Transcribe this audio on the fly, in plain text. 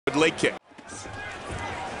Leg kick.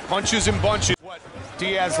 Punches and bunches. What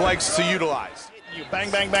Diaz likes to utilize. You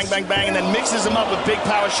bang, bang, bang, bang, bang, and then mixes them up with big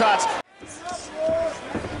power shots.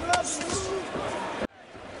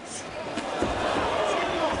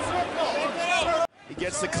 He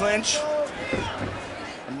gets the clinch.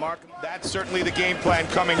 And Markham, that's certainly the game plan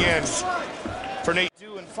coming in for Nate.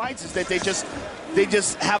 In fights is that they just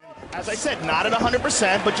have, as I said, not at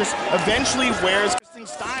 100%, but just eventually wears the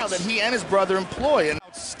style that he and his brother employ. And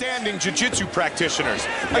outstanding jiu-jitsu practitioners.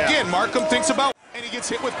 Yeah. Again, Markham thinks about, and he gets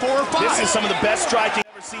hit with 4 or 5. This is some of the best striking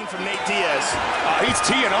I've ever seen from Nate Diaz. He's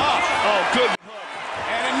teeing off. Oh, good.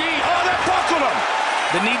 And a knee. Oh, that buckled him.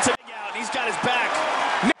 The knee took out. He's got his back.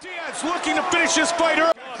 Diaz looking to finish this fight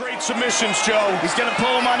early. Great submissions, Joe. He's going to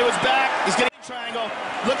pull him onto his back. He's going to triangle.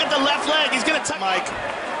 Look at the left leg. He's going to Mike.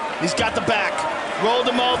 He's got the back. Rolled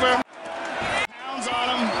him over. Pounds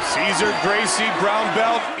on him. Caesar Gracie, brown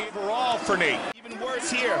belt. Overall for Nate. Even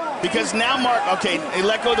worse here, because now they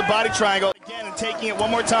let go of the body triangle again and taking it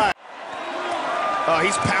one more time. Oh,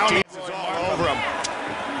 he's pounding all over him.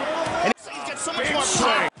 And he's got so much more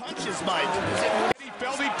punches, Mike. He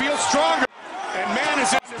felt he feels stronger. And man,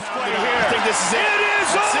 is it display here. I think this is it. It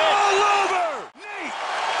is all over! Nate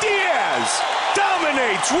Diaz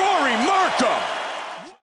dominates Rory Markham.